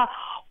cultures are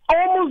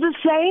almost the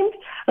same,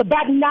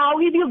 but now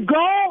if you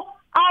go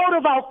out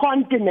of our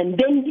continent,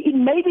 then it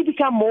maybe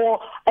become more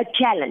a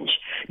challenge.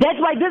 That's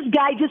why this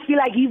guy just feel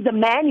like he's the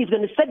man, he's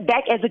going to sit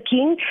back as a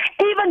king,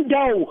 even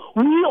though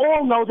we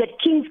all know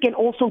that kings can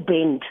also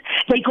bend.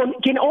 They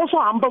can also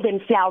humble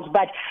themselves,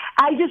 but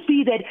I just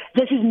see that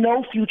this is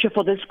no future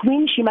for this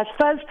queen. She must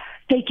first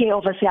take care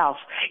of herself.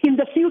 In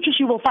the future,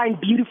 she will find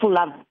beautiful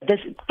love.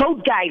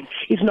 Both guys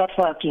is not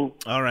for a king.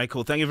 All right,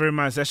 cool. Thank you very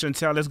much,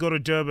 Chantel. Let's go to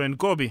Durban.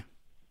 Gobi.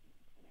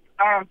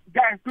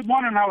 Guys, good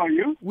morning. How are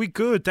you? We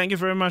good. Thank you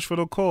very much for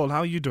the call. How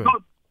are you doing?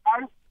 So,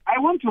 I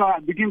want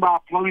to begin by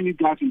applauding you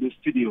guys in the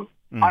studio.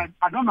 I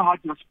don't know how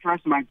to express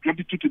my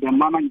gratitude to the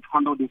manner you've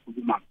handled this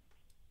woman.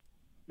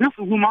 This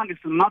woman is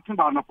nothing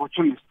but an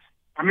opportunist.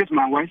 I miss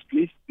my wife,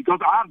 please, because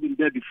I have been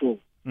there before.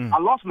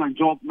 I lost my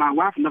job. My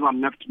wife never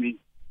left me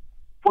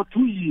for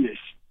 2 years.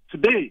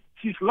 Today,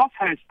 she's lost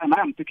hers, and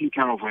I am taking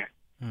care of her.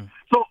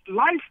 So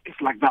life is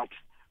like that.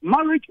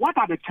 Marriage, what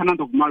are the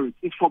tenets of marriage?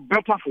 It's for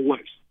better, for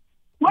worse.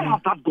 Where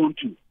has that gone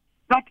to?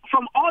 That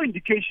from all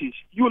indications,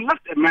 you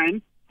left a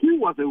man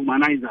who was a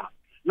womanizer.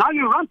 Now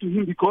you run to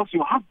him because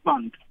your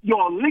husband,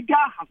 your legal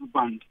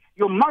husband,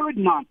 your married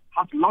man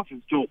has lost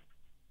his job.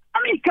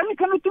 I mean, can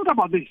you think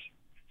about this?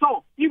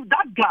 So if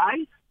that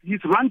guy he's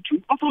run to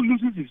also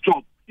loses his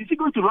job, is he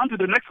going to run to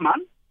the next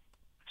man?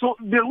 So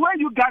the way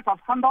you guys have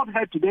handled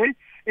her today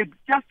is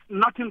just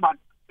nothing but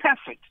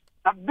perfect.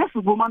 That this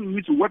woman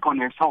needs to work on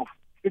herself.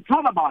 It's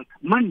not about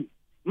money.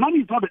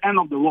 Money is not the end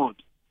of the world.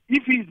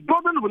 If he's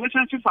building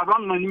relationships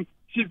around money,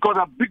 she's got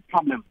a big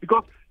problem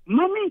because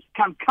money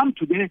can come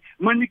today,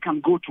 money can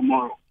go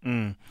tomorrow.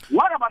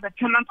 What about the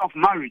tenant of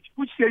marriage,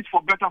 which says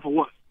for better, for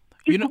worse?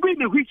 She could be in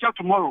the wheelchair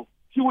tomorrow.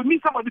 She would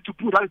need somebody to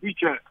put that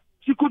wheelchair.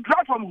 She could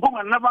drive from home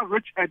and never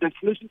reach her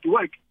destination to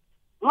work.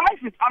 Life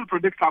is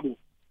unpredictable.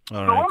 All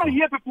so right, when I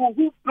hear people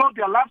who build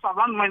their lives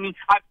around money,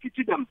 I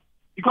pity them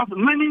because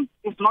money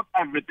is not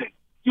everything.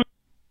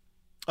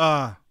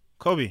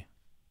 Kobe.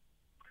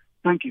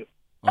 Thank you.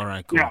 All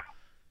right, cool. Yeah.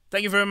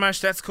 Thank you very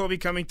much. That's Kobe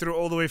coming through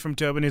all the way from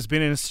Durban. He's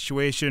been in a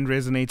situation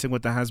resonating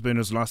with the husband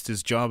who's lost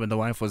his job, and the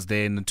wife was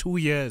there. In 2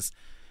 years,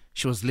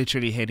 she was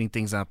literally heading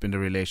things up in the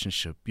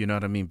relationship. You know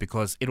what I mean?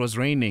 Because it was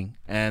raining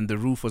and the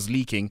roof was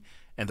leaking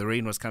and the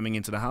rain was coming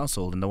into the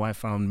household, and the wife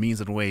found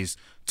means and ways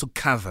to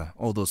cover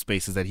all those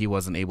spaces that he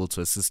wasn't able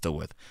to assist her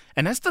with.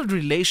 And that's the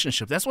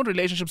relationship. That's what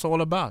relationships are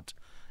all about.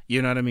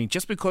 You know what I mean?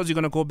 Just because you're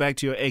going to go back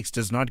to your ex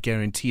does not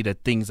guarantee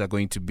that things are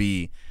going to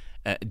be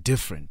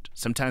different.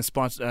 Sometimes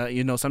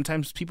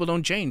sometimes people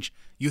don't change.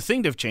 You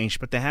think they've changed,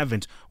 but they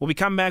haven't. When we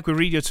come back, we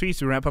read your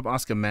tweets. We wrap up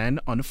Ask a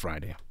Man on a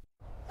Friday.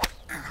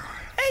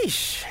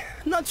 Eish,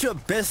 not your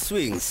best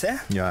swings, eh?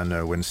 Yeah, I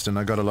know, Winston.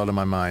 I got a lot on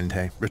my mind,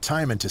 hey.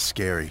 Retirement is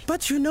scary.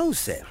 But you know,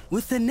 sir,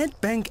 with the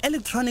Nedbank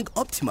Electronic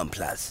Optimum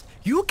Plus,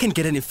 you can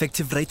get an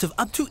effective rate of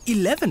up to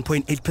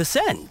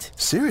 11.8%.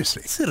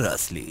 Seriously?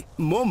 Seriously.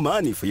 More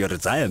money for your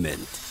retirement.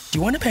 Do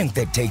you want a bank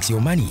that takes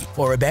your money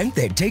or a bank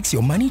that takes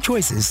your money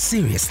choices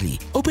seriously?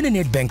 Open a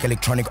Nedbank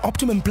Electronic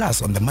Optimum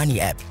Plus on the Money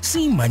app.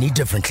 See money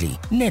differently.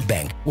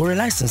 Nedbank, we're a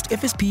licensed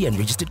FSP and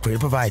registered credit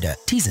provider.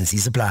 T's and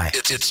C's apply.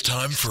 It's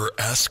time for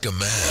Ask a Man.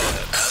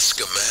 Ask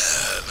a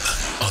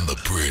Man on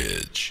the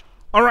bridge.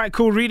 All right,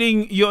 cool.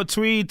 Reading your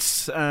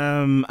tweets.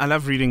 I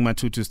love reading my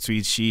Tutu's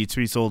tweets. She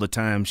tweets all the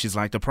time. She's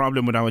like, the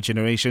problem with our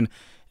generation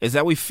is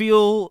that we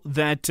feel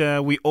that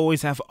we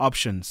always have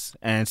options,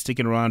 and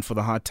sticking around for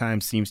the hard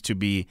times seems to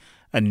be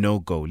a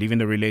no-go. Leaving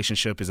the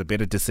relationship is a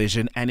better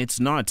decision, and it's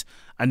not.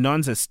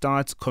 Anonza,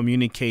 start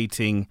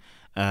communicating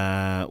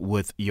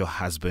with your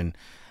husband.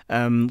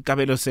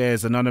 Kabelo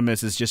says,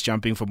 Anonymous is just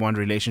jumping from one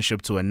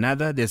relationship to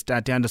another. There's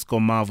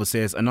Tati_Marv who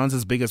says,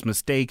 Anonza's biggest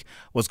mistake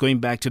was going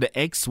back to the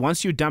ex.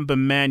 Once you dump a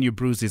man, you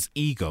bruise his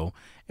ego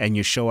and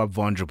you show up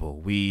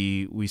vulnerable.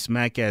 We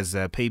smack as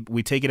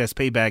we take it as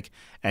payback,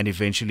 and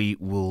eventually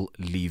we'll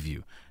leave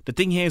you. The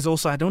thing here is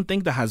also, I don't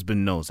think the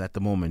husband knows at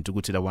the moment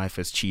Uguti, the wife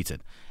has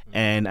cheated.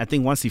 And I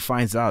think once he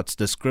finds out,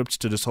 the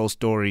script to this whole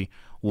story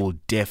will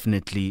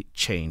definitely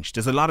change.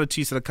 There's a lot of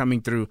tweets that are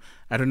coming through.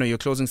 I don't know, your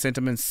closing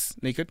sentiments,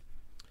 Naked?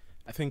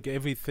 I think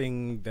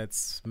everything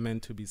that's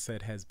meant to be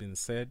said has been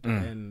said,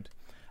 and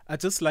I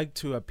just like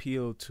to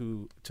appeal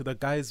to the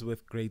guys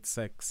with great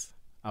sex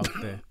out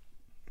there.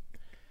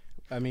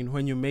 I mean,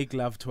 when you make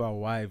love to our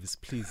wives,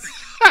 please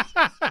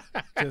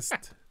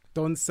just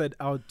don't set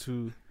out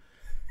to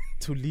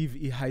leave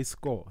a high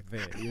score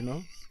there, you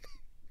know?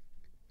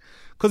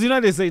 Because, you know,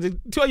 they say,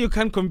 you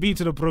can't compete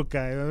to the broke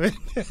guy. I mean?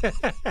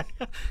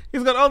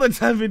 He's got all the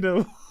time in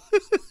the...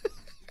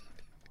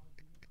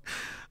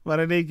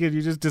 But Naked,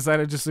 you just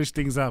decided to switch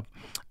things up.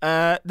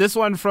 This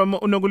one from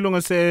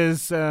Unogulunga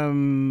says,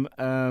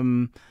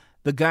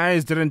 the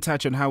guys didn't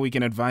touch on how we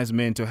can advise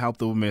men to help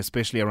the women,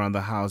 especially around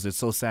the house. It's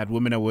so sad.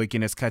 Women are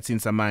working as Katsin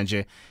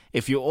Samanje.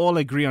 If you all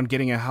agree on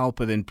getting a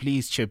helper, then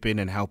please chip in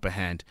and help a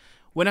hand.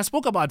 When I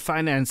spoke about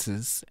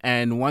finances,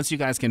 and once you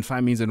guys can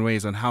find means and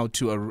ways on how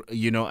to,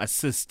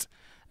 assist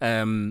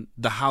the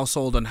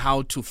household on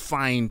how to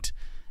find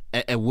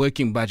a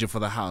working budget for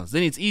the house,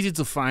 then it's easy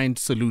to find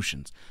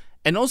solutions.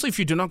 And also, if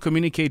you do not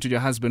communicate with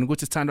your husband, go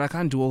to stand, I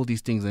can't do all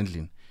these things,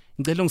 endlin.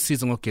 With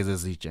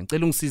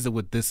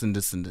this and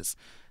this and this.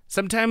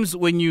 Sometimes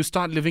when you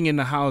start living in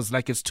a house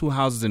like it's two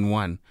houses in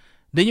one,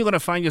 then you're going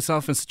to find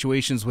yourself in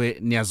situations where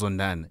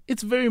nyazondan.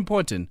 It's very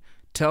important.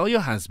 Tell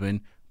your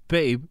husband,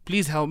 babe,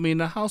 please help me in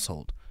the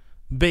household.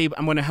 Babe,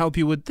 I'm going to help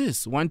you with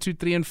this. 1, 2,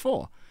 3, and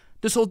 4.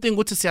 This whole thing,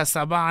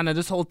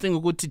 this whole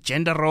thing, go to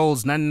gender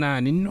roles,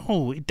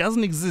 no, it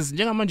doesn't exist.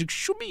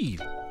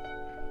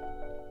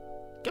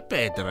 Get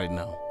better right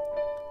now.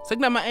 It's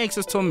like my ex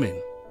is told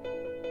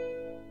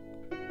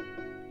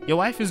your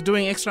wife is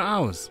doing extra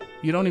hours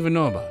you don't even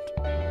know about.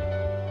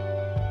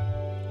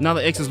 Now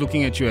the ex is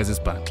looking at you as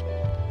Isbang.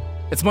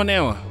 It's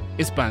Moneo,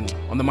 Isbang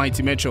on the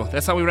Mighty Metro.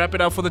 That's how we wrap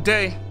it up for the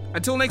day.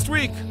 Until next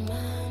week.